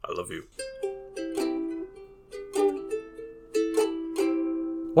I love you.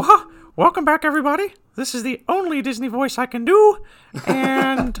 Welcome back, everybody. This is the only Disney voice I can do,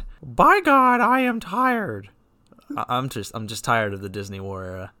 and by God, I am tired. I'm just tired of the Disney War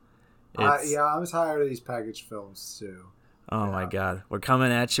era. I'm tired of these packaged films too. Oh my God, we're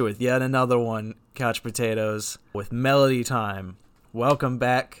coming at you with yet another one, Couch Potatoes, with Melody Time. Welcome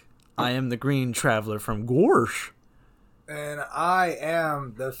back. I am the Green Traveler from Gorsh. And I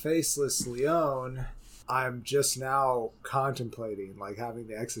am the Faceless Leon. I'm just now contemplating, having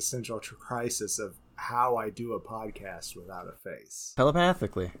the existential crisis of how I do a podcast without a face.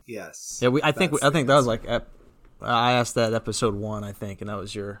 Telepathically. Yes. Yeah, I think that was I asked that episode 1, I think, and that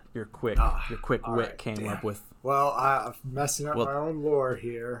was your quick wit right, came up with. Well, I'm messing up my own lore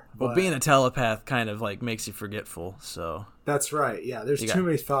here. Well, being a telepath kind of makes you forgetful, so. That's right. Yeah, there's too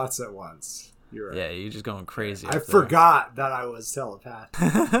many thoughts at once. You're right. Yeah, you're just going crazy. I forgot that I was telepathic.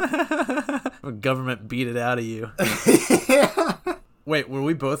 The government beat it out of you. Yeah. Wait, were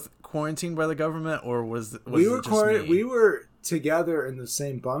we both quarantined by the government, or was we were it just me? We were together in the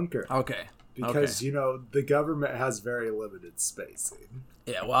same bunker. Okay. Because the government has very limited spacing.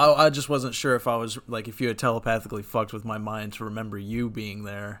 Yeah, well, I just wasn't sure if I was if you had telepathically fucked with my mind to remember you being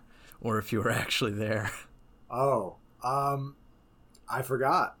there, or if you were actually there. Oh, I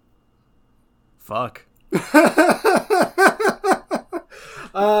forgot. Fuck. This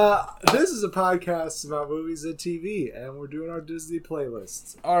is a podcast about movies and TV, and we're doing our Disney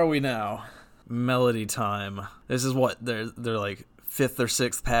playlists. Are we now? Melody Time. This is what they're 5th or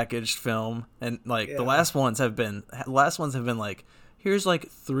 6th packaged film, and the last ones have been here's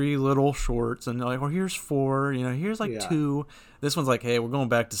 3 little shorts, and here's 4, here's 2. This one's hey, we're going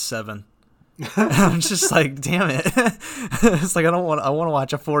back to 7. I'm just damn it. It's I want to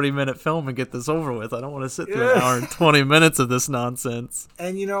watch a 40-minute film and get this over with. I don't want to sit through an hour and 20 minutes of this nonsense.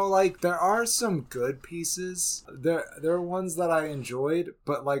 And there are some good pieces. There are ones that I enjoyed,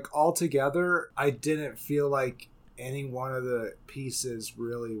 but altogether I didn't feel like any one of the pieces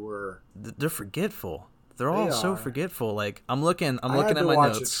really were. They're forgetful. They're all so forgetful. I'm looking at my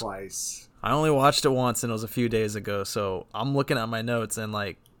watch notes. It twice. I only watched it once, and it was a few days ago. So I'm looking at my notes, and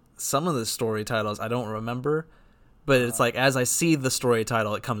some of the story titles I don't remember, but it's as I see the story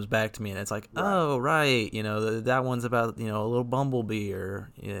title, it comes back to me, and it's oh right, that one's about a little bumblebee,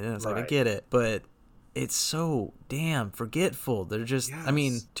 or it's I get it, but it's so damn forgetful. They're just I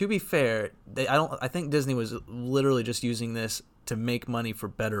mean, to be fair, I think Disney was literally just using this to make money for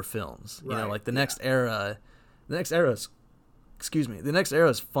better films. The next era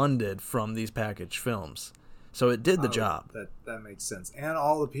is funded from these packaged films. So it did the job. That makes sense. And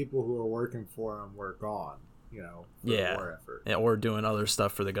all the people who were working for them were gone, for the war effort. Yeah, or doing other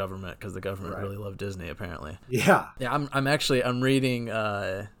stuff for the government, because the government really loved Disney, apparently. Yeah. Yeah, I'm reading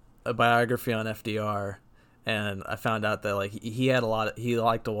a biography on FDR, and I found out that he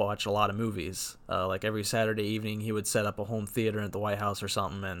liked to watch a lot of movies. Every Saturday evening he would set up a home theater at the White House or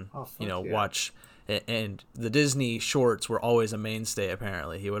something, and watch. And the Disney shorts were always a mainstay.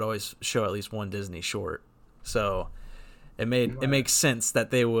 Apparently, he would always show at least one Disney short. So it makes sense that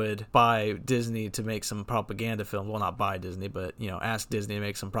they would buy Disney to make some propaganda films. Well, not buy Disney, but ask Disney to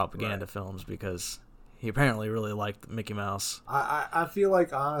make some propaganda films, because he apparently really liked Mickey Mouse. I feel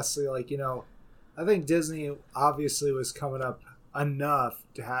honestly, I think Disney obviously was coming up enough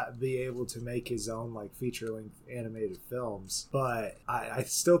to be able to make his own feature-length animated films, but I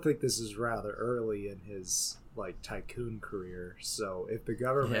still think this is rather early in his tycoon career. So if the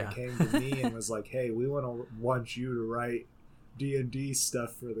government came to me and was hey, we want you to write D&D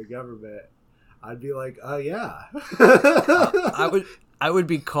stuff for the government, I'd be yeah. I would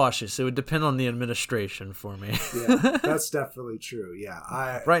be cautious. It would depend on the administration for me. Yeah, that's definitely true.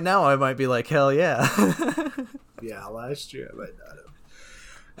 Yeah, right now I might be hell yeah. Yeah, last year I might not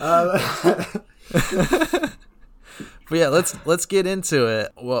have. But yeah, let's get into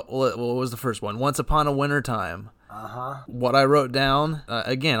it. What was the first one? Once Upon a Winter Time. What I wrote down,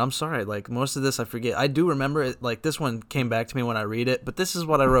 again, I'm sorry, most of this I forget. I do remember it. This one came back to me when I read it, but this is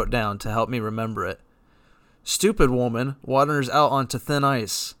what I wrote down to help me remember it. Stupid woman wanders out onto thin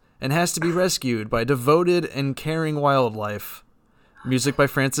ice and has to be rescued by devoted and caring wildlife. Music by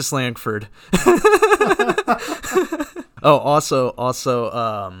Francis Langford. Oh, also,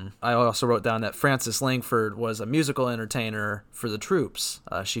 I also wrote down that Frances Langford was a musical entertainer for the troops.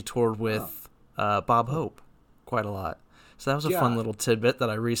 She toured with Bob Hope quite a lot. So that was a fun little tidbit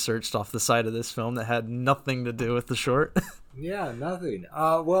that I researched off the side of this film that had nothing to do with the short. Yeah, nothing.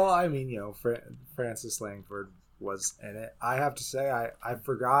 Well, I mean, Frances Langford was in it. I have to say, I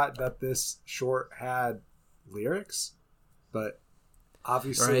forgot that this short had lyrics, but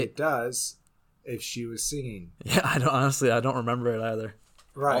Obviously, Right. it does if she was singing. Yeah, I don't remember it either.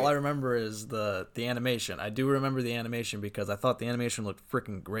 Right. All I remember is the animation. I do remember the animation because I thought the animation looked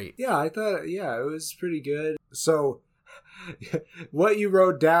freaking great. Yeah, I thought, yeah, it was pretty good. So, what you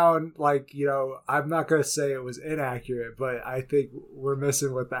wrote down, like, I'm not going to say it was inaccurate, but I think we're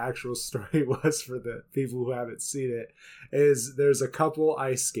missing what the actual story was for the people who haven't seen it, is there's a couple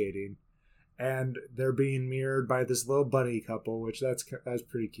ice skating, and they're being mirrored by this little bunny couple, which that's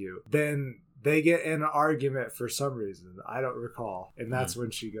pretty cute. Then they get in an argument for some reason. I don't recall. And that's when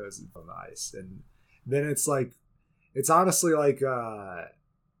she goes on the ice. And then it's honestly like an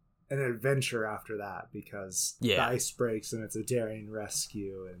adventure after that, because the ice breaks and it's a daring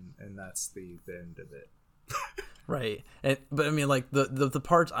rescue, and that's the end of it. Right. But I mean, like, the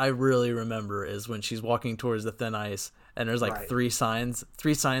parts I really remember is when she's walking towards the thin ice and there's like three signs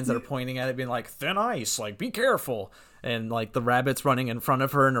that are pointing at it being like, thin ice, like, be careful. And like the rabbit's running in front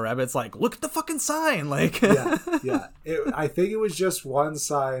of her and the rabbit's like, look at the fucking sign. Like, yeah. I think it was just one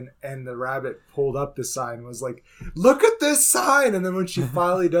sign, and the rabbit pulled up the sign and was like, look at this sign. And then when she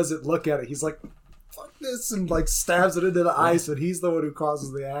finally doesn't look at it, he's like, fuck this, and like stabs it into the ice, and he's the one who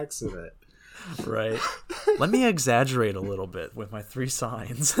causes the accident. Right. Let me exaggerate a little bit with my three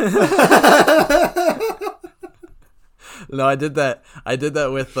signs. No, I did that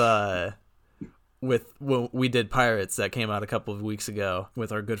with when we did Pirates that came out a couple of weeks ago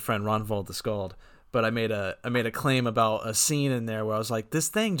with our good friend Ronvald the Scald. But I made a claim about a scene in there where I was like, this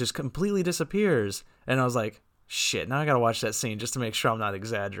thing just completely disappears, and I was like, shit, now I gotta watch that scene just to make sure I'm not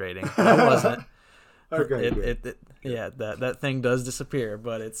exaggerating. And I wasn't. Okay. That thing does disappear,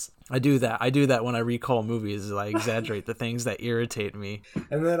 but I do that when I recall movies. I exaggerate the things that irritate me,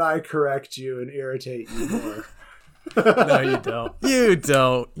 and then I correct you and irritate you more. No, you don't. You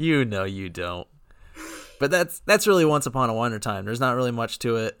don't. You don't. But that's really Once Upon a Wonder Time. There's not really much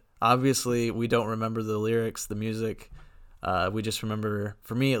to it. Obviously, we don't remember the lyrics, the music. We just remember,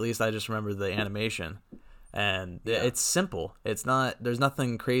 for me at least, I just remember the animation. And it's simple. It's not, there's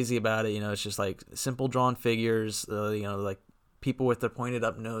nothing crazy about it. It's just like simple drawn figures, like people with their pointed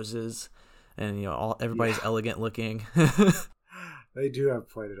up noses, and, everybody's elegant looking. They do have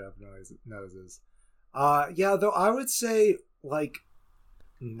pointed up noses. Though I would say, like,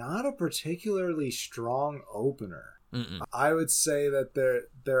 not a particularly strong opener. Mm-mm. I would say that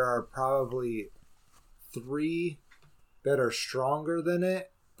there are probably 3 that are stronger than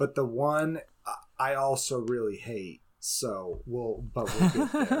it, but the one I also really hate. So we'll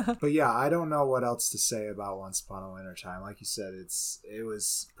get there. But yeah, I don't know what else to say about Once Upon a Winter Time. Like you said, it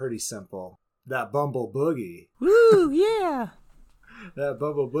was pretty simple. That Bumble Boogie. Woo, yeah. That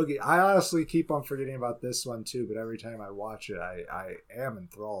Bumble Boogie. I honestly keep on forgetting about this one too, but every time I watch it, I am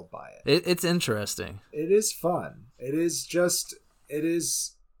enthralled by it. It's interesting. It is fun. It is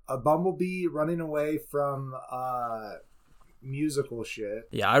a bumblebee running away from musical shit.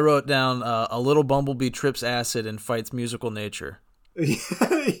 Yeah, I wrote down a little bumblebee trips acid and fights musical nature.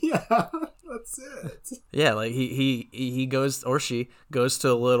 Yeah, that's it. Yeah, like he goes, or she goes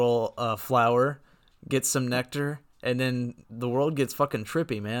to a little flower, gets some nectar, and then the world gets fucking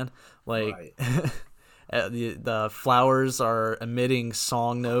trippy, man. Like, right. The flowers are emitting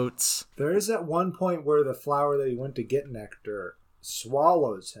song notes. There is at one point where the flower that he went to get nectar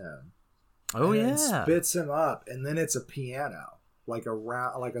swallows him. Oh, and yeah. Spits him up, and then it's a piano, like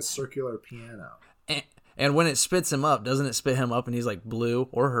a circular piano. And when it spits him up, doesn't it spit him up and he's like blue,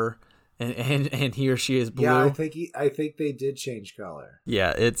 or her, and he or she is blue? Yeah, I think they did change color.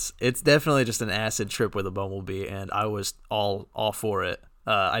 Yeah, it's definitely just an acid trip with a bumblebee, and I was all for it.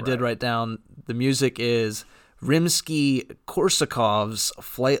 I did write down the music is Rimsky-Korsakov's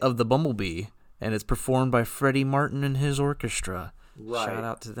Flight of the Bumblebee, and it's performed by Freddie Martin and his orchestra. Right. Shout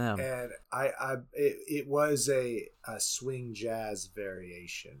out to them. And it was a swing jazz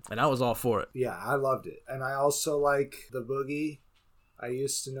variation. And I was all for it. Yeah, I loved it. And I also like the boogie. I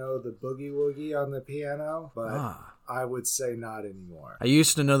used to know the boogie woogie on the piano, but I would say not anymore. I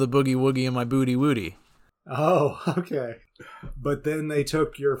used to know the boogie woogie in my booty woody. Oh, okay. But then they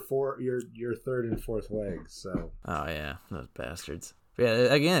took your third and fourth legs, so. Oh yeah, those bastards.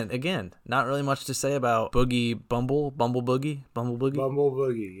 Yeah, again, not really much to say about Bumble Boogie. Bumble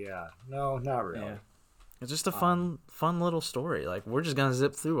Boogie, yeah. No, not really. Yeah. It's just a fun little story. Like, we're just gonna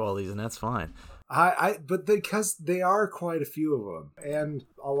zip through all these, and that's fine. But because they are quite a few of them, and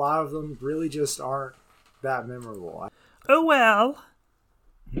a lot of them really just aren't that memorable. Oh well,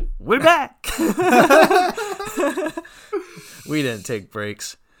 we're back. We didn't take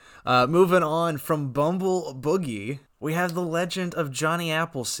breaks. Moving on from Bumble Boogie, we have the legend of Johnny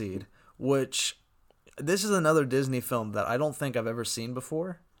Appleseed, which This is another Disney film that I don't think I've ever seen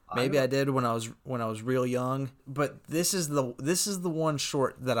before. Maybe I did when I was real young, but this is the one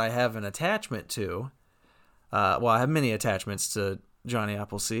short that I have an attachment to. Well, I have many attachments to Johnny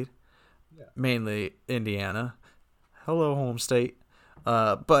Appleseed, mainly Indiana. Hello, home state.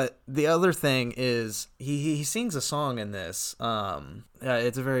 But the other thing is he sings a song in this.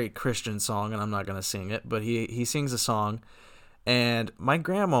 It's a very Christian song, and I'm not gonna sing it, but he sings a song. And my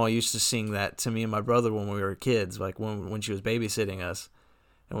grandma used to sing that to me and my brother when we were kids, like when she was babysitting us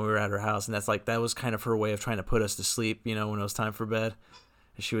and when we were at her house. And that was kind of her way of trying to put us to sleep, when it was time for bed.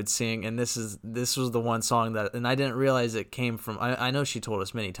 And she would sing, and this was the one song that, and I didn't realize it came from, I know she told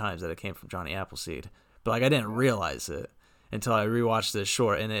us many times that it came from Johnny Appleseed, but like I didn't realize it until I rewatched this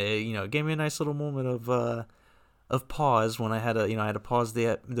short, and it gave me a nice little moment of pause when I had to pause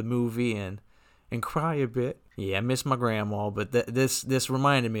the movie and cry a bit. Yeah, I miss my grandma, but this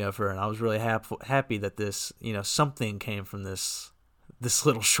reminded me of her, and I was really happy that this, something came from this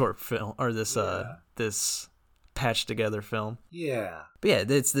little short film, or this patched together film. Yeah. But yeah,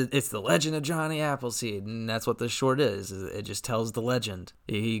 it's the legend of Johnny Appleseed, and that's what this short is. It just tells the legend.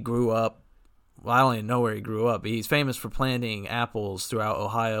 He grew up, well, I don't even know where he grew up, but he's famous for planting apples throughout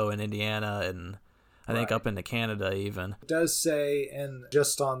Ohio and Indiana, and I think up into Canada even. It does say, and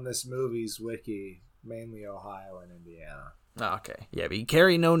just on this movie's wiki, mainly Ohio and Indiana. Okay. Yeah, but he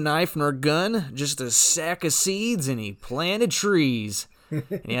carried no knife nor gun, just a sack of seeds, and he planted trees.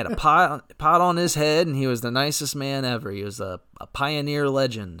 And he had a pot on his head, and he was the nicest man ever. He was a pioneer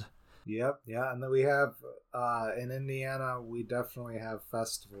legend. Yep, yeah, and then we have, in Indiana, we definitely have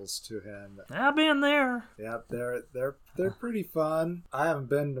festivals to him. I've been there. Yep, they're pretty fun. I haven't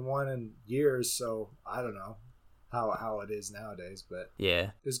been to one in years, so I don't know how it is nowadays, but yeah,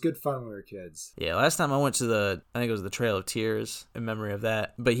 it was good fun when we were kids. Yeah, last time I went to I think it was the Trail of Tears in memory of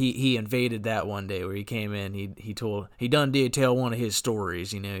that, but he invaded that one day where he came in, he did tell one of his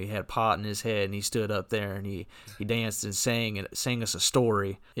stories, he had a pot in his head and he stood up there and he danced and sang us a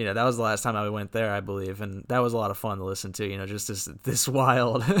story. That was the last time I went there, I believe, and that was a lot of fun to listen to, just this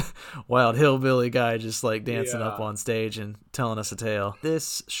wild hillbilly guy just like dancing up on stage and telling us a tale.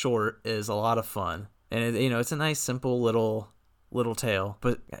 This short is a lot of fun. And it's a nice, simple little tale,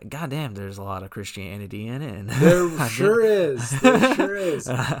 but goddamn, there's a lot of Christianity in it. There sure is.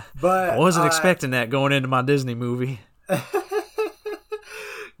 But I wasn't expecting that going into my Disney movie.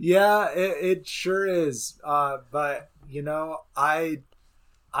 Yeah, it sure is. But I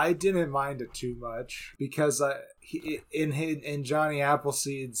didn't mind it too much because in Johnny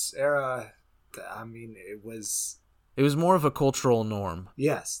Appleseed's era, I mean, it was more of a cultural norm.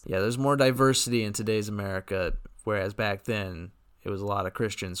 Yes. Yeah, there's more diversity in today's America, whereas back then it was a lot of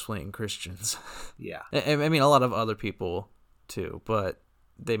Christians fleeing Christians. Yeah. I mean, a lot of other people too, but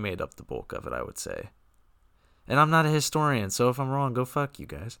they made up the bulk of it, I would say. And I'm not a historian, so if I'm wrong, go fuck you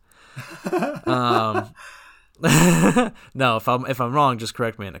guys. No, if I'm wrong, just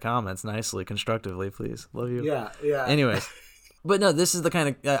correct me in the comments nicely, constructively, please. Love you. Yeah. Anyways, but no, this is the kind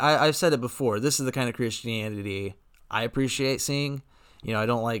of I've said it before. This is the kind of Christianity I appreciate seeing. I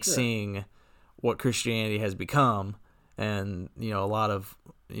don't like seeing what Christianity has become and, a lot of,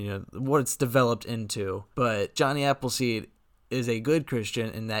 what it's developed into. But Johnny Appleseed is a good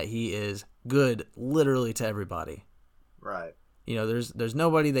Christian in that he is good literally to everybody. Right. There's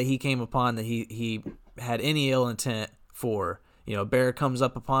nobody that he came upon that he had any ill intent for. Bear comes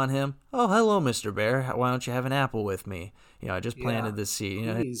up upon him. Oh, hello, Mr. Bear. Why don't you have an apple with me? I just planted this seed.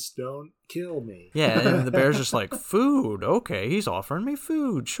 Please don't kill me. Yeah, and the bear's just like, food. Okay, he's offering me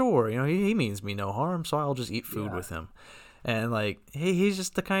food. Sure, he means me no harm, so I'll just eat food with him. And like, hey, he's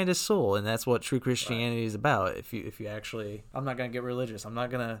just the kindest soul, and that's what true Christianity is about. If you actually, I'm not gonna get religious. I'm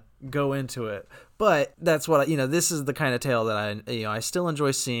not gonna go into it, but that's what this is the kind of tale that I still enjoy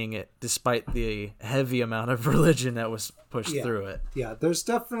seeing it, despite the heavy amount of religion that was pushed through it. Yeah, there's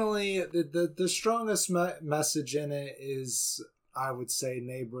definitely the strongest message in it is, I would say,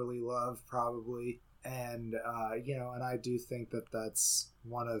 neighborly love, probably, and and I do think that that's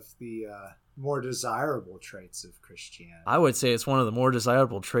one of the more desirable traits of Christianity. I would say it's one of the more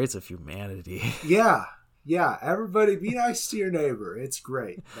desirable traits of humanity. Yeah, everybody be nice to your neighbor. It's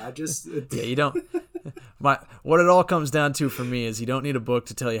great. You don't. What it all comes down to for me is you don't need a book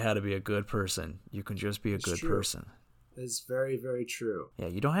to tell you how to be a good person. You can just be a good person. It's very, very true. Yeah,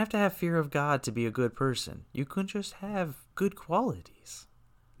 you don't have to have fear of God to be a good person. You can just have good qualities.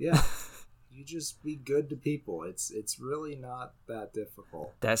 Yeah. You just be good to people. It's really not that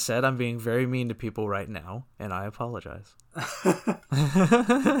difficult. That said, I'm being very mean to people right now, and I apologize.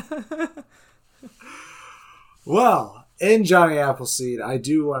 Well, in Johnny Appleseed, I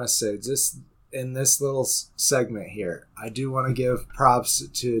do want to say, just in this little segment here, I do want to give props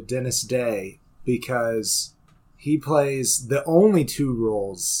to Dennis Day because he plays the only two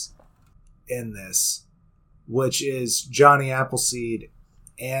roles in this, which is Johnny Appleseed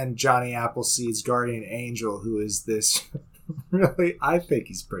and Johnny Appleseed's guardian angel, who is this really, I think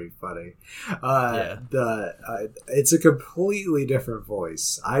he's pretty funny. It's a completely different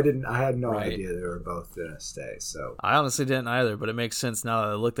voice. I had no idea they were both Dennis Day. So I honestly didn't either, but it makes sense now that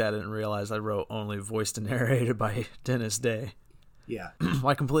I looked at it and realized I wrote only voiced and narrated by Dennis Day. Yeah.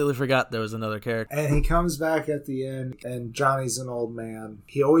 I completely forgot there was another character. And he comes back at the end, and Johnny's an old man.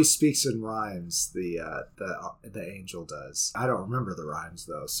 He always speaks in rhymes, the angel does. I don't remember the rhymes,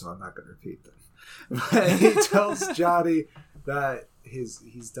 though, so I'm not going to repeat them. But he tells Johnny that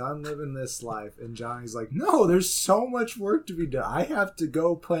he's done living this life, and Johnny's like, no, there's so much work to be done. I have to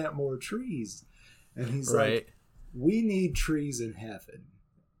go plant more trees. And he's like, we need trees in heaven.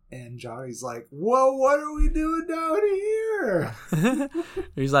 And Johnny's like, well, what are we doing down here?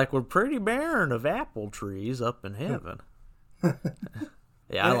 He's like, we're pretty barren of apple trees up in heaven.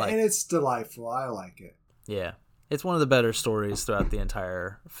 Yeah, and it's delightful. I like it. Yeah. It's one of the better stories throughout the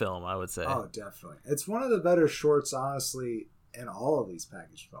entire film, I would say. Oh, definitely. It's one of the better shorts, honestly, in all of these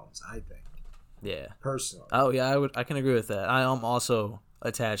package films, I think. Yeah. Personally. Oh, yeah, I can agree with that. I am also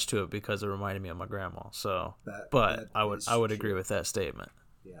attached to it because it reminded me of my grandma. So, I would agree with that statement.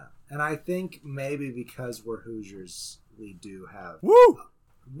 Yeah. And I think maybe because we're Hoosiers, we do have... Woo!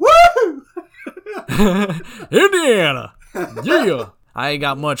 Woo! Indiana! Yeah! I ain't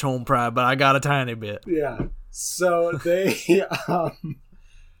got much home pride, but I got a tiny bit. Yeah. So they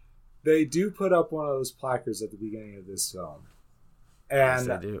do put up one of those placards at the beginning of this film. And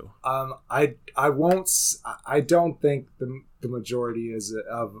yes, they do. I don't think the majority is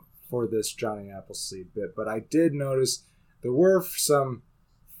for this Johnny Appleseed bit, but I did notice there were some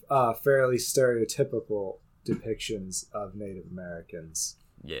fairly stereotypical depictions of Native Americans.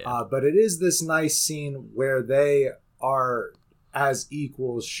 Yeah. But it is this nice scene where they are as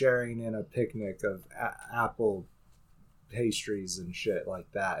equals sharing in a picnic of apple pastries and shit like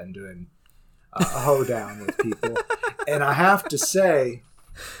that and doing a hoedown with people. And I have to say...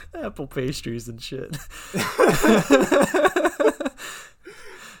 Apple pastries and shit.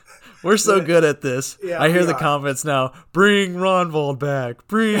 We're so good at this. Yeah, I hear the comments now. Bring Ronvald back.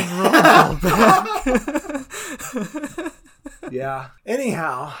 Bring Ronvald back. Yeah.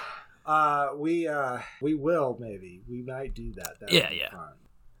 Anyhow, we will maybe. We might do that. Yeah. Fun.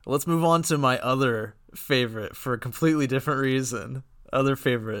 Let's move on to my other favorite for a completely different reason. Other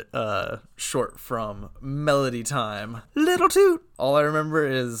favorite short from Melody Time. Little Toot. All I remember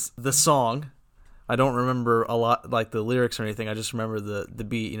is the song. I don't remember a lot like the lyrics or anything. I just remember the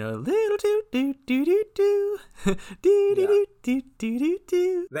beat, little toot doo doo doo doo doo doo doo doo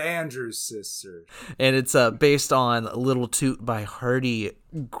doo. The Andrews Sisters. And it's based on Little Toot by Hardy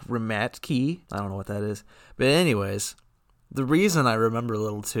Grammatke. I don't know what that is. But anyways, the reason I remember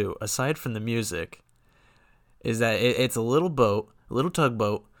Little Toot, aside from the music, is that it's a little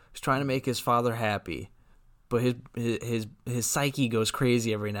tugboat who's trying to make his father happy. But his psyche goes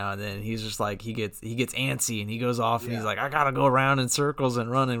crazy every now and then. He's just like he gets antsy and he goes off and he's like, I gotta go around in circles and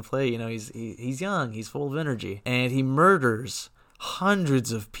run and play. He's young, he's full of energy, and he murders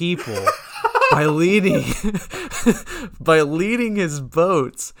hundreds of people by leading his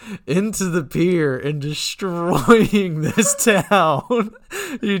boats into the pier and destroying this town.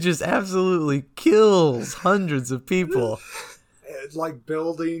 He just absolutely kills hundreds of people. Like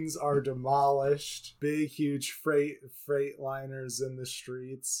buildings are demolished, big huge freight liners in the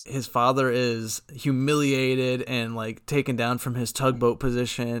streets. His father is humiliated and like taken down from his tugboat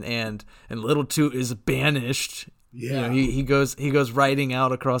position, and Little Toot is banished. Yeah, he goes riding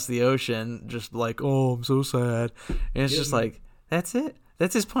out across the ocean, just like, oh, I'm so sad. And it's just like, that's it.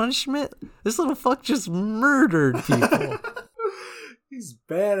 That's his punishment. This little fuck just murdered people. He's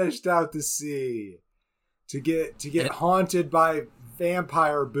banished out to sea to get haunted by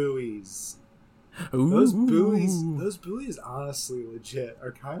vampire buoys. Ooh. Those buoys honestly legit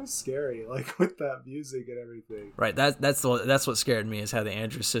are kind of scary, like with that music and everything. Right, that's what scared me, is how the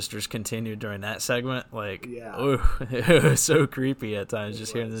Andrews Sisters continued during that segment. Like, ooh, it was so creepy at times,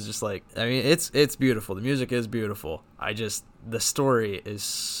 just hearing this. Just like, I mean, it's beautiful. The music is beautiful. The story is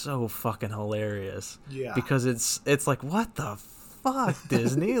so fucking hilarious. Yeah, because it's like, what the fuck,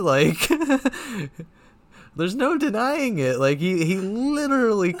 Disney? Like. There's no denying it. Like he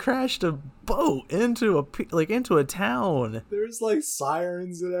literally crashed a boat into a town. There's like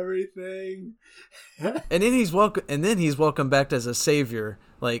sirens and everything. and then he's welcomed back as a savior.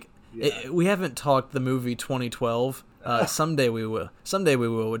 Like we haven't talked the movie 2012. Someday we will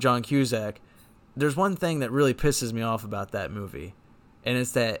with John Cusack. there's one thing that really pisses me off about that movie, and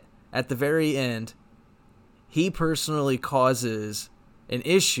it's that at the very end, he personally causes an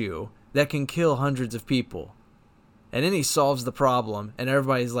issue that can kill hundreds of people. And then he solves the problem, and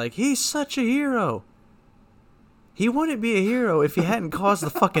everybody's like, he's such a hero. He wouldn't be a hero if he hadn't caused the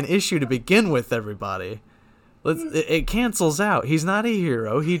fucking issue to begin with, everybody. It cancels out. He's not a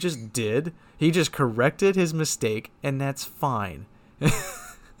hero. He just did. He just corrected his mistake, and that's fine.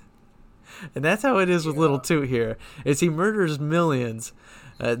 And that's how it is with Little Toot here, is he murders millions.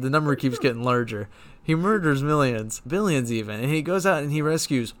 The number keeps getting larger. He murders millions, billions even, and he goes out and he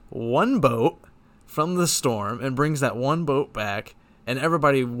rescues one boat from the storm and brings that one boat back, and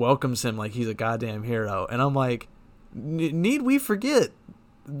everybody welcomes him like he's a goddamn hero. And I'm like, need we forget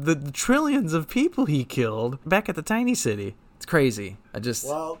the trillions of people he killed back at the tiny city? It's crazy.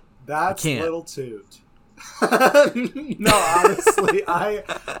 Well, that's Little Toot. No, honestly, I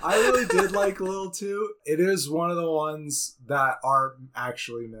really did like Little Toot. It is one of the ones that are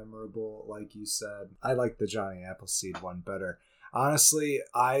actually memorable, like you said. I like the Johnny Appleseed one better. Honestly,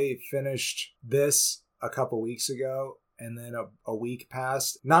 I finished this a couple weeks ago, and then a week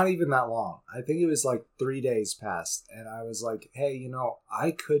passed. Not even that long. I think it was like 3 days passed, and I was like, hey,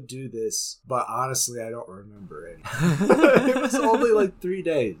 I could do this, but honestly, I don't remember it. It was only like 3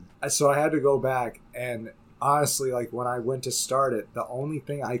 days. So I had to go back, and honestly, like when I went to start it, the only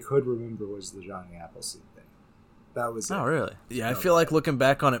thing I could remember was the Johnny Appleseed thing. That was it. Oh, really? Yeah, I feel like looking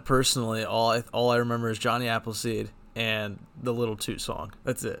back on it personally, all I remember is Johnny Appleseed and the Little Toot song.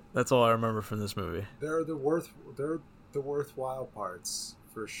 That's it. That's all I remember from this movie. They're the worthwhile parts,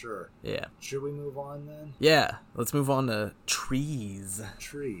 for sure. Yeah. Should we move on then? Yeah, let's move on to Trees.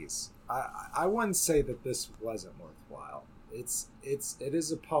 Trees. I wouldn't say that this wasn't worthwhile. It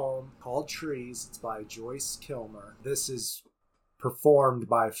is a poem called Trees. It's by Joyce Kilmer. This is performed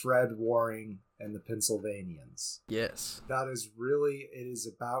by Fred Waring and the Pennsylvanians. Yes. It is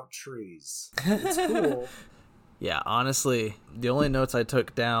about trees. It's cool. Yeah, honestly, the only notes I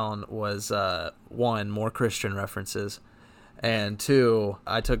took down was, one, more Christian references, and two,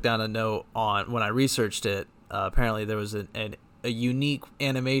 I took down a note on, when I researched it, apparently there was a unique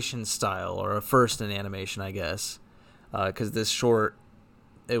animation style, or a first in animation, I guess, because this short,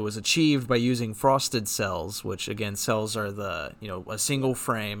 it was achieved by using frosted cells, which, again, cells are a single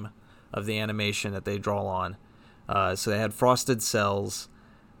frame of the animation that they draw on. So they had frosted cells,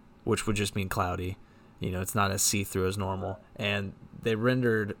 which would just mean cloudy. It's not as see-through as normal. And they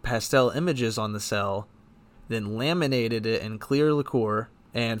rendered pastel images on the cell, then laminated it in clear lacquer,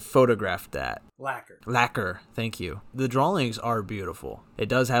 and photographed that. Lacquer, thank you. The drawings are beautiful. It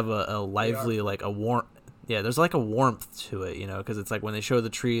does have a lively, like a warm... Yeah, there's like a warmth to it, because it's like when they show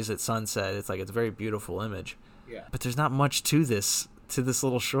the trees at sunset, it's like it's a very beautiful image. Yeah. But there's not much to this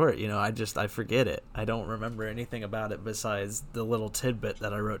little short, I forget it. I don't remember anything about it besides the little tidbit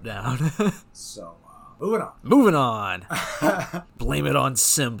that I wrote down. So... Moving on. Blame it on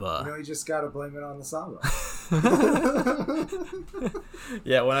Simba. You just gotta blame it on the Samba.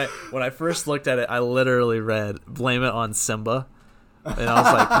 Yeah, when I first looked at it, I literally read "Blame it on Simba," and I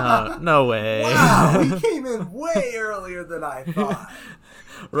was like, no way. Wow, we came in way earlier than I thought.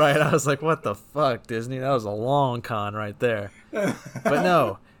 Right, I was like, what the fuck, Disney? That was a long con right there. But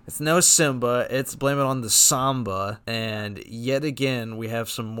no. It's no Simba, it's Blame It on the Samba, and yet again we have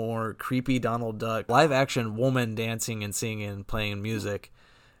some more creepy Donald Duck live action woman dancing and singing and playing music,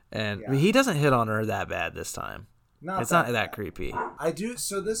 and he doesn't hit on her that bad this time. It's not that creepy. I do.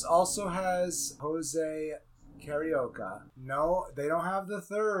 So this also has Jose Carioca. No, they don't have the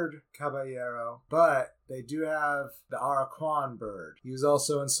third Caballero, but they do have the Araquan bird. He was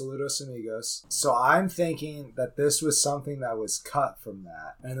also in Saludos Amigos. So I'm thinking that this was something that was cut from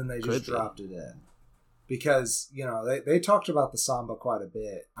that, and then they just dropped it in. Because, they talked about the Samba quite a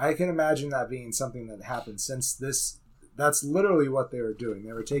bit. I can imagine that being something that happened since this... That's literally what they were doing.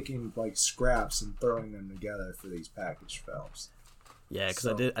 They were taking, scraps and throwing them together for these package films. Yeah,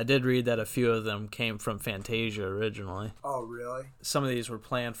 because I did read that a few of them came from Fantasia originally. Oh, really? Some of these were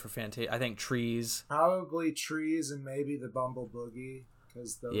planned for Fantasia. I think Trees. Probably Trees and maybe the Bumble Boogie,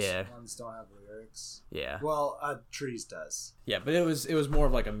 because those ones don't have lyrics. Yeah. Well, Trees does. Yeah, but it was more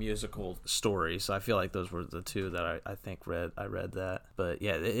of like a musical story, so I feel like those were the two that I think I read that. But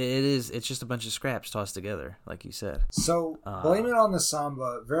yeah, it's just a bunch of scraps tossed together, like you said. So Blame It on the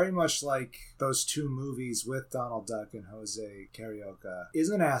Samba, very much like those two movies with Donald Duck and Jose Carioca, is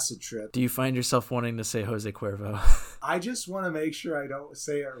an acid trip. Do you find yourself wanting to say Jose Cuervo? I just want to make sure I don't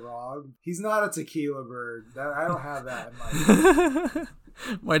say it wrong. He's not a tequila bird. I don't have that in my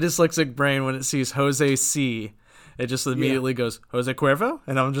My dyslexic brain, when it sees Jose C, it just immediately goes Jose Cuervo,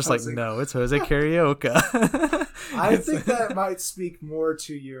 and I'm just like, no, it's Jose Carioca. I think that might speak more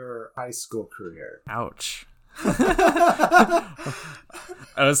to your high school career. Ouch.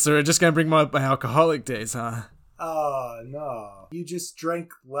 So we're just gonna bring my alcoholic days, huh? Oh no, you just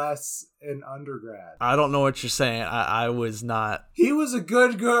drank less in undergrad. I don't know what you're saying. I was not. He was a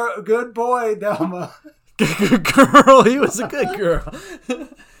good girl, good boy, Delma. Good girl. He was a good girl.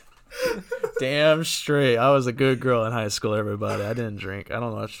 Damn straight. I was a good girl in high school, everybody. I didn't drink. I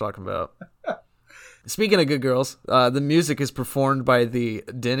don't know what you're talking about. Speaking of good girls, the music is performed by the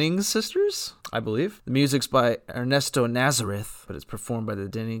Denning sisters, I believe. The music's by Ernesto Nazareth, but it's performed by the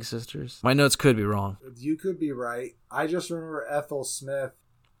Denning sisters. My notes could be wrong. You could be right. I just remember Ethel Smith.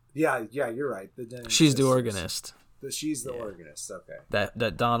 Yeah, you're right. The Denning She's sisters. the organist. She's the organist. Okay.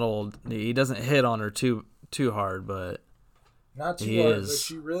 That Donald, he doesn't hit on her too hard, but not too hard. But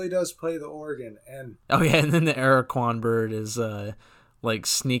she really does play the organ. And oh yeah, and then the Araquan bird is like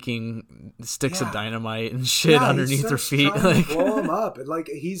sneaking sticks of dynamite and shit underneath her feet, like to blow him up. And like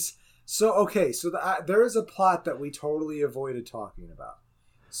he's so okay. So there is a plot that we totally avoided talking about.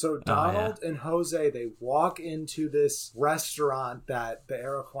 So Donald and Jose, they walk into this restaurant that the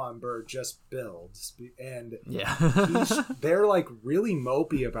Araquan bird just builds, and they're like really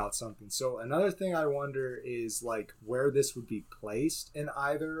mopey about something. So another thing I wonder is like where this would be placed in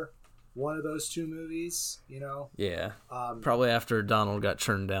either one of those two movies, you know? Yeah. Probably after Donald got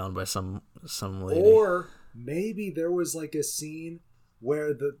turned down by some lady. Or maybe there was like a scene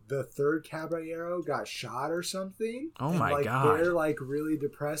where the third Caballero got shot or something. Oh my god. They're like really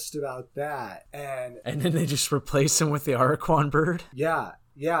depressed about that. And then they just replace him with the Araquan bird? Yeah,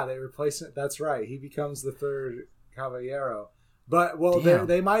 they replace it. That's right. He becomes the third Caballero. But,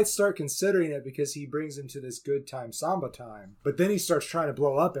 they might start considering it because he brings him to this good time, samba time. But then he starts trying to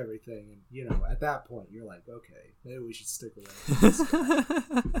blow up everything. And, you know, at that point, you're like, okay, maybe we should stick with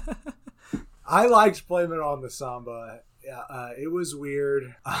it. I liked Blame It on the Samba. It was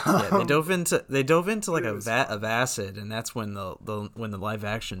weird. They dove into like a vat of acid, and that's when the live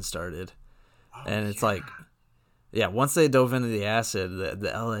action started. And it's like, once they dove into the acid, the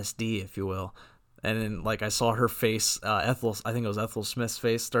LSD, if you will. And then, like, I saw her face, I think it was Ethel Smith's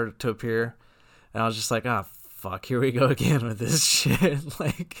face started to appear. And I was just like, fuck, here we go again with this shit.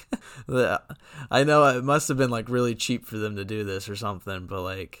 Like, I know it must have been, like, really cheap for them to do this or something. But,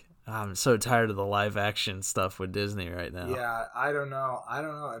 like, I'm so tired of the live action stuff with Disney right now. Yeah, I don't know.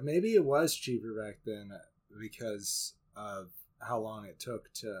 Maybe it was cheaper back then because of how long it took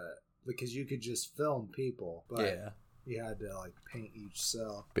because you could just film people. But yeah. You had to like paint each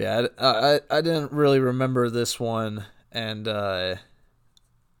cell. Yeah, I didn't really remember this one, and to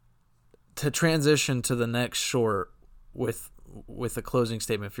transition to the next short with a closing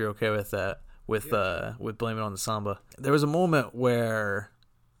statement, if you're okay with that, with Blame It on the Samba. There was a moment where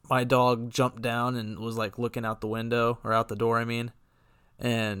my dog jumped down and was like looking out the window or out the door, I mean,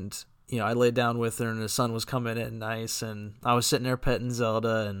 and you know I laid down with her, and the sun was coming in nice, and I was sitting there petting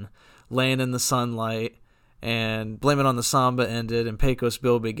Zelda and laying in the sunlight. And Blame It on the Samba ended, and Pecos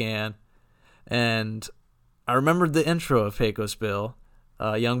Bill began. And I remembered the intro of Pecos Bill,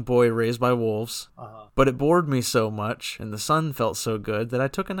 a young boy raised by wolves. Uh-huh. But it bored me so much, and the sun felt so good that I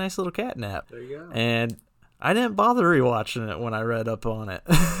took a nice little cat nap. There you go. And I didn't bother rewatching it when I read up on it.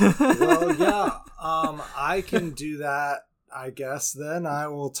 Well, yeah, I can do that. I guess then I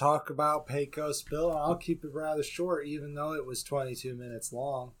will talk about Pecos Bill, and I'll keep it rather short, even though it was 22 minutes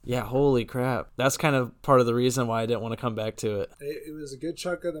long. Yeah, holy crap. That's kind of part of the reason why I didn't want to come back to it. It was a good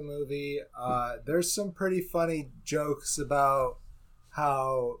chunk of the movie. There's some pretty funny jokes about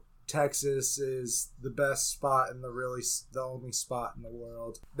how Texas is the best spot and the only spot in the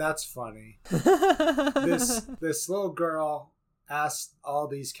world. That's funny. This little girl asked all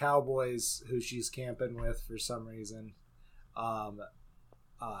these cowboys who she's camping with for some reason.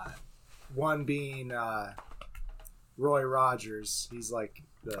 One being Roy Rogers. He's like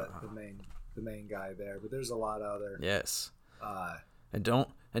the main guy there, but there's a lot of other. Yes. And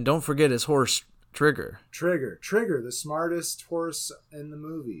don't forget his horse Trigger, the smartest horse in the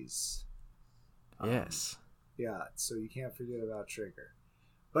movies. Yes. Yeah, so you can't forget about Trigger.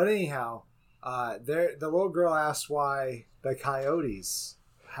 But anyhow, the little girl asked why the coyotes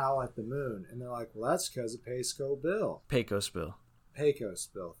howl at the moon, and they're like, well, that's because of Pecos Bill. Pecos Bill,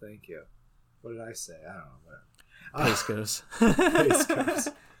 thank you. What did I say? I don't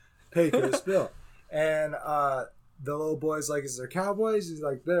know. Pecos Bill. And the little boy's like, is there cowboys? He's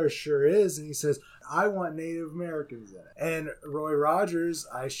like, there sure is. And he says, I want Native Americans in it. And Roy Rogers,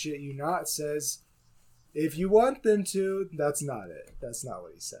 I shit you not, says, If you want them to, that's not it. That's not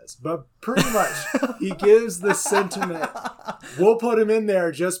what he says. But pretty much, he gives the sentiment, we'll put him in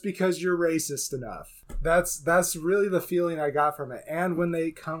there just because you're racist enough. That's really the feeling I got from it. And when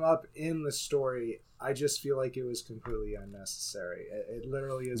they come up in the story, I just feel like it was completely unnecessary. It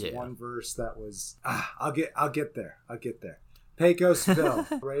literally is one verse that was, I'll get there. Pecos Bill,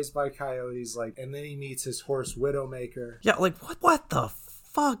 raised by coyotes, like, and then he meets his horse Widowmaker. Yeah, like what the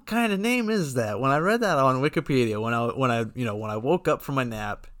fuck kind of name is that? When I read that on Wikipedia, when I woke up from my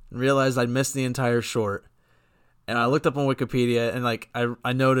nap and realized I'd missed the entire short, and I looked up on Wikipedia and like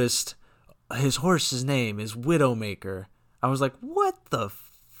I noticed his horse's name is Widowmaker. I was like, what the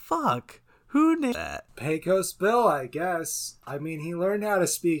fuck? Who named that? Pecos Bill, I guess. I mean, he learned how to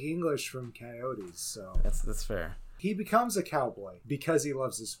speak English from coyotes, so that's fair. He becomes a cowboy because he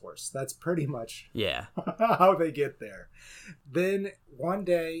loves his horse. That's pretty much how they get there. Then one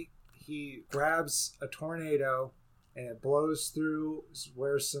day he grabs a tornado and it blows through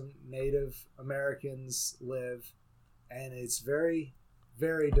where some Native Americans live, and it's very,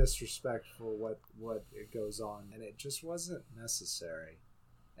 very disrespectful what it goes on, and it just wasn't necessary.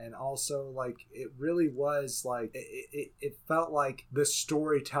 And also, like, it really was, like, it felt like the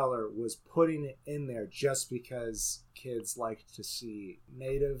storyteller was putting it in there just because kids like to see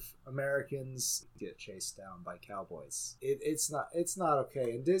Native Americans get chased down by cowboys. It's not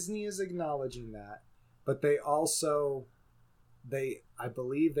okay. And Disney is acknowledging that. But they also, I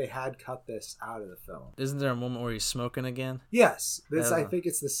believe they had cut this out of the film. Isn't there a moment where he's smoking again? Yes. I think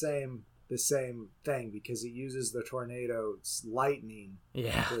it's the same thing because he uses the tornado's lightning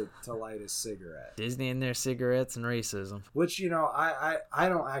to light his cigarette. Disney and their cigarettes and racism. Which, I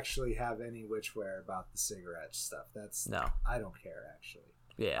don't actually have any whichware about the cigarette stuff. I don't care, actually.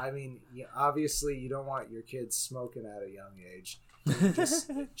 Yeah. I mean, obviously you don't want your kids smoking at a young age.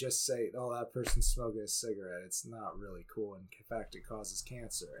 Just say, oh, that person's smoking a cigarette. It's not really cool. In fact, it causes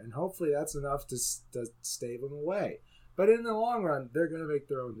cancer. And hopefully that's enough to stave them away. But in the long run, they're going to make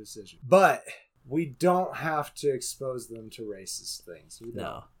their own decision. But we don't have to expose them to racist things.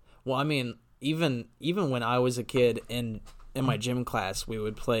 No. Well, I mean, even when I was a kid in my gym class, we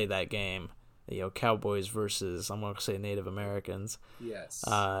would play that game, Cowboys versus, I'm going to say, Native Americans. Yes.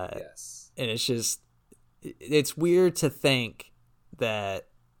 Yes. And it's weird to think that,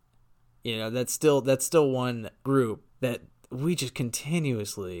 that's still one group that we just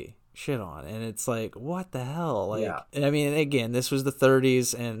continuously shit on, and it's like, what the hell? Like, I mean, again, this was the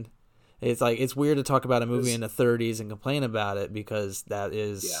 30s, and it's like, it's weird to talk about a movie in the 30s and complain about it because that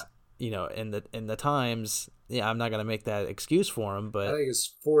is, in the times. I'm not gonna make that excuse for him, but I think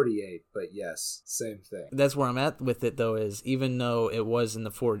it's 48. But yes, same thing. That's where I'm at with it, though. Is even though it was in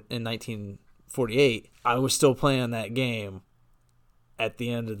 1948, I was still playing that game at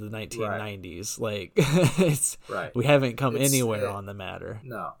the end of the 1990s. Like, we haven't come anywhere on the matter.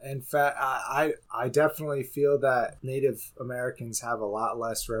 No. In fact, I definitely feel that Native Americans have a lot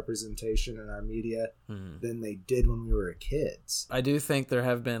less representation in our media than they did when we were kids. I do think there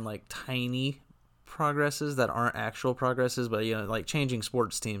have been, like, tiny progresses that aren't actual progresses, but like changing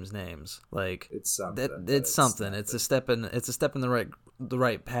sports teams' names, like it's something. It's something. It's a step in the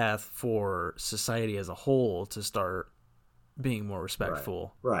right path for society as a whole to start being more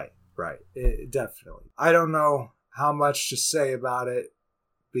respectful. Right. Definitely. I don't know how much to say about it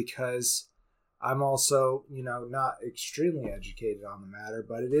because I'm also, not extremely educated on the matter,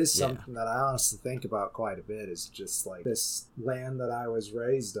 but it is something that I honestly think about quite a bit. Is just like, this land that I was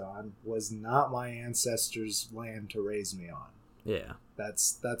raised on was not my ancestors' land to raise me on. Yeah.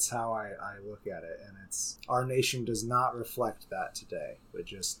 That's how I look at it, and it's, our nation does not reflect that today.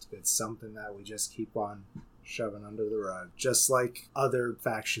 It's something that we just keep on shoving under the rug, just like other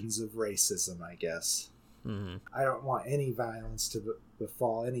factions of racism, I guess. Mm-hmm. I don't want any violence to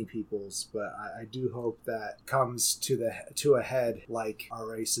befall any peoples, but I do hope that comes to a head like our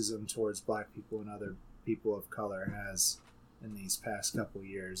racism towards black people and other people of color has in these past couple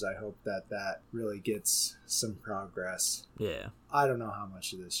years. I hope that really gets some progress. Yeah. I don't know how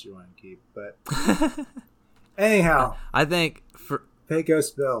much of this you want to keep, but anyhow, I think for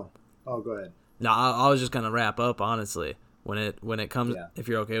Pecos Bill. Oh, go ahead. No, I was just gonna wrap up, honestly. When it comes, if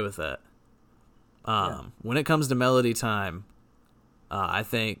you're okay with that. When it comes to melody time, I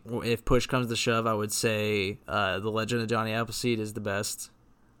think if push comes to shove, I would say The Legend of Johnny Appleseed is the best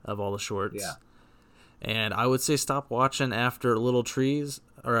of all the shorts. Yeah. And I would say stop watching after Little Trees,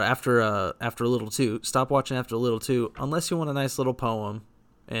 or after Little Two. Stop watching after Little Two, unless you want a nice little poem,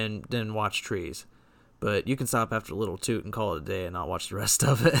 and then watch Trees. But you can stop after Little Toot and call it a day and not watch the rest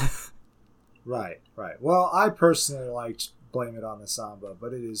of it. Right. Well, I personally liked Blame It on the Samba,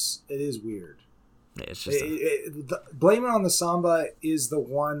 but it is weird. It's just Blame It on the Samba is the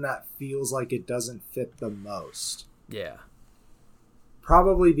one that feels like it doesn't fit the most. yeah.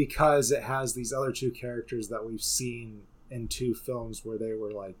 Probably because it has these other two characters that we've seen in two films where they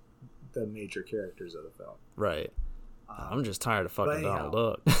were like the major characters of the film. Right. I'm just tired of fucking Donald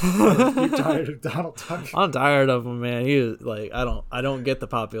Duck. You're tired of Donald Duck? I'm tired of him, man. He is like I don't get the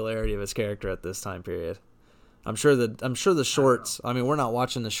popularity of his character at this time period. I'm sure the shorts. I mean, we're not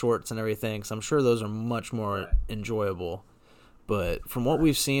watching the shorts and everything, so I'm sure those are much more enjoyable. But from what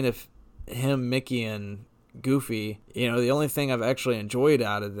we've seen of him, Mickey, and Goofy, the only thing I've actually enjoyed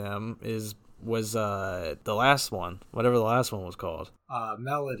out of them was the last one, whatever the last one was called.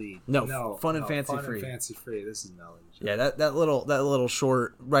 Melody. No, Fun and Fancy Fun Free. And Fancy Free. This is Melody. Yeah, that little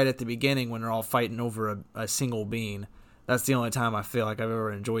short right at the beginning when they're all fighting over a single bean. That's the only time I feel like I've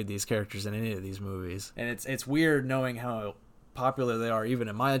ever enjoyed these characters in any of these movies. And it's weird knowing how popular they are even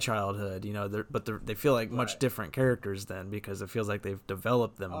in my childhood, but they feel like much different characters then because it feels like they've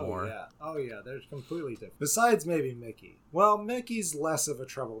developed them more. Oh yeah, they're completely different. Besides maybe Mickey. Well, Mickey's less of a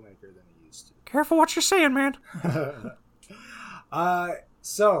troublemaker than he used to. Careful what you're saying, man. I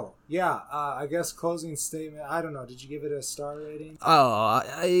guess closing statement. I don't know. Did you give it a star rating? Oh,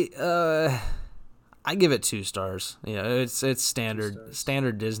 I give it 2 stars. It's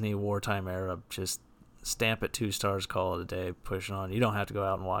standard Disney wartime era. Just stamp it 2 stars, call it a day, push on. You don't have to go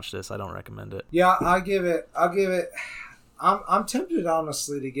out and watch this. I don't recommend it. Yeah, I'll give it. I'm tempted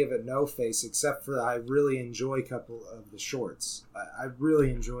honestly to give it no face, except for I really enjoy a couple of the shorts. I really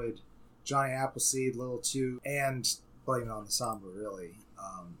enjoyed Johnny Appleseed, Little 2, and Blame It on the Samba, really.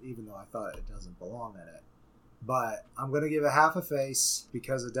 Even though I thought it doesn't belong in it. But I'm going to give it half a face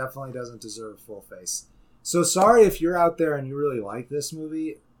because it definitely doesn't deserve a full face. So sorry if you're out there and you really like this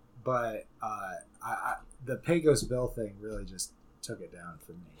movie, but the Pecos Bill thing really just took it down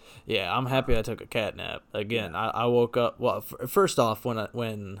for me. Yeah, I'm happy I took a cat nap. Again, yeah. I woke up... Well, first off,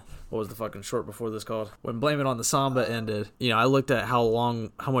 when... What was the fucking short before this called? When Blame It on the Samba ended, I looked at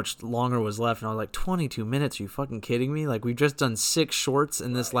how much longer was left, and I was like, 22 minutes? Are you fucking kidding me? Like, we've just done 6 shorts,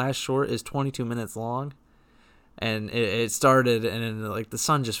 and this last short is 22 minutes long. And it started, and then, like, the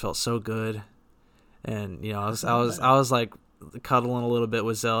sun just felt so good. And, I was like cuddling a little bit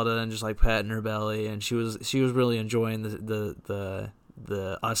with Zelda and just like patting her belly, and she was really enjoying the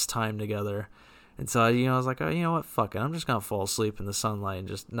us time together. And so I was like, oh, you know what, fuck it, I'm just gonna fall asleep in the sunlight and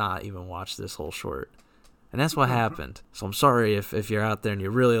just not even watch this whole short. And that's what happened. So I'm sorry if you're out there and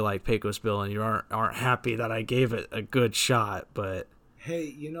you really like Pecos Bill and you aren't happy that I gave it a good shot, but hey,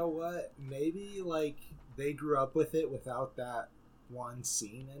 you know what, maybe like they grew up with it without that one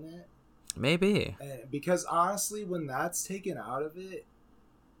scene in it. Maybe. Because honestly, when that's taken out of it,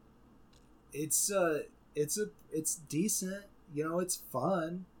 it's decent. It's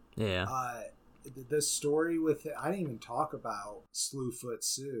fun. Yeah. The story with it, I didn't even talk about Slewfoot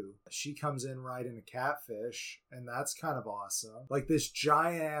Sue. She comes in riding a catfish, and that's kind of awesome. Like this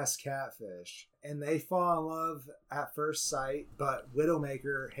giant ass catfish, and they fall in love at first sight, but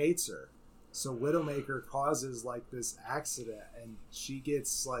Widowmaker hates her. So Widowmaker causes like this accident, and she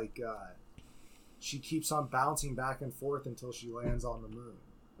gets like she keeps on bouncing back and forth until she lands on the moon.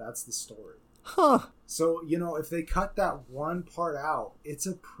 That's the story. Huh. So, if they cut that one part out, it's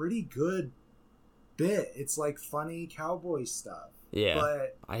a pretty good bit. It's like funny cowboy stuff. Yeah.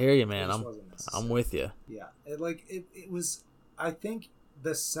 But I hear you, man. I'm with you. Yeah. It was, I think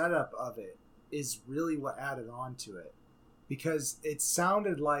the setup of it is really what added on to it, because it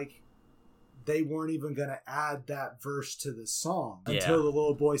sounded like they weren't even going to add that verse to the song until the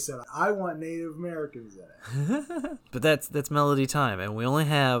little boy said, I want Native Americans in it. But that's melody time, and we only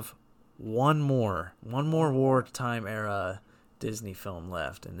have one more wartime era Disney film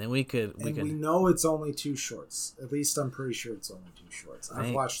left, and then we know it's only 2 shorts. At least I'm pretty sure it's only 2 shorts.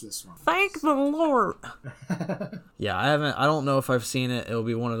 I've watched this one. Thank the Lord. Yeah, I don't know if I've seen it. It'll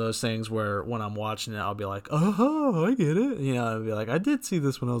be one of those things where when I'm watching it, I'll be like, oh, I get it. I'll be like, I did see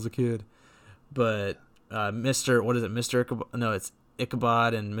this when I was a kid. But Mr. Ichabod? No, it's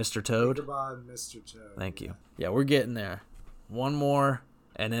Ichabod and Mr. Toad. Ichabod and Mr. Toad. Thank you. Yeah, we're getting there. One more,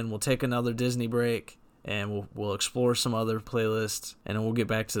 and then we'll take another Disney break, and we'll explore some other playlists, and then we'll get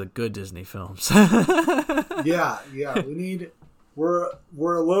back to the good Disney films. Yeah. We're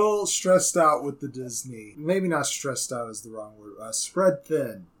a little stressed out with the Disney. Maybe not stressed out is the wrong word. Spread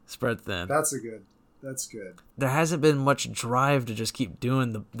thin. Spread thin. That's good. There hasn't been much drive to just keep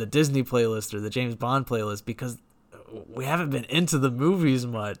doing the Disney playlist or the James Bond playlist because we haven't been into the movies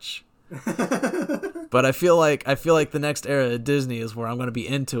much. But I feel like the next era of Disney is where I'm gonna be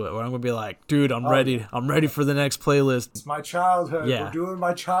into it, where I'm gonna be like, dude, I'm ready. Yeah. I'm ready for the next playlist. It's my childhood. Yeah. We're doing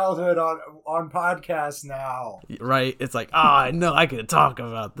my childhood on podcast now. Right? It's like, I know I could talk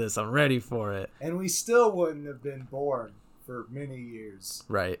about this. I'm ready for it. And we still wouldn't have been born for many years.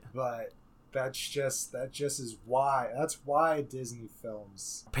 Right. But that just is why. That's why Disney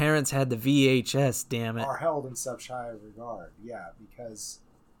films Parents had the VHS, damn it. are held in such high regard. Yeah, because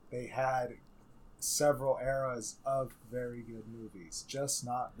they had several eras of very good movies, just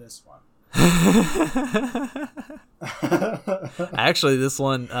not this one. Actually, this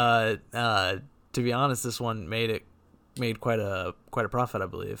one, to be honest, this one made quite a profit, I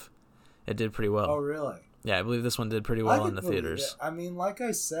believe. It did pretty well. Oh, really? Yeah, I believe this one did pretty well in the theaters. I mean, like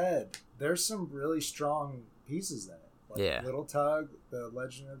I said, there's some really strong pieces in it. Like Yeah. Little Tug, The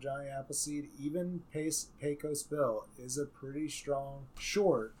Legend of Johnny Appleseed, even Pecos Bill is a pretty strong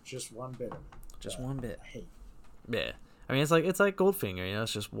short, just one bit of it. Just one bit. I hate. Yeah. I mean, it's like Goldfinger, you know,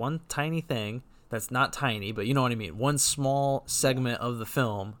 it's just one tiny thing that's not tiny, but you know what I mean. One small segment of the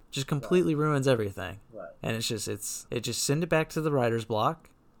film just completely ruins everything. Right. And it just send it back to the writer's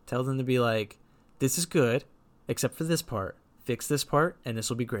block, tell them to be like, this is good, except for this part. Fix this part, and this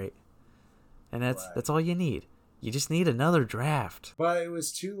will be great. And that's all you need. You just need another draft. But it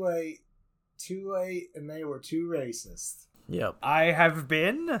was too late, and they were too racist. Yep. I have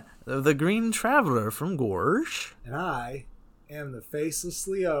been the Green Traveler from Gorge. And I am the Faceless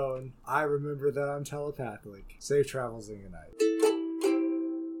Leon. I remember that I'm telepathic. Safe travels in your night.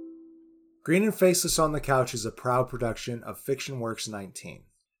 Green and Faceless on the Couch is a proud production of Fiction Works 19.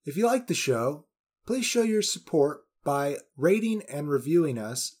 If you like the show, please show your support by rating and reviewing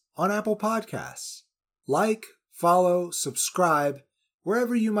us on Apple Podcasts. Like, follow, subscribe,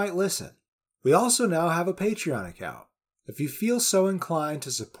 wherever you might listen. We also now have a Patreon account. If you feel so inclined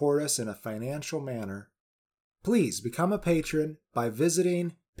to support us in a financial manner, please become a patron by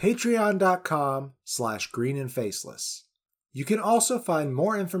visiting patreon.com/greenandfaceless. You can also find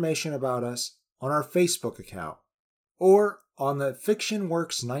more information about us on our Facebook account or on the Fiction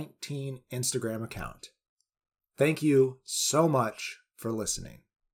Works 19 Instagram account. Thank you so much for listening.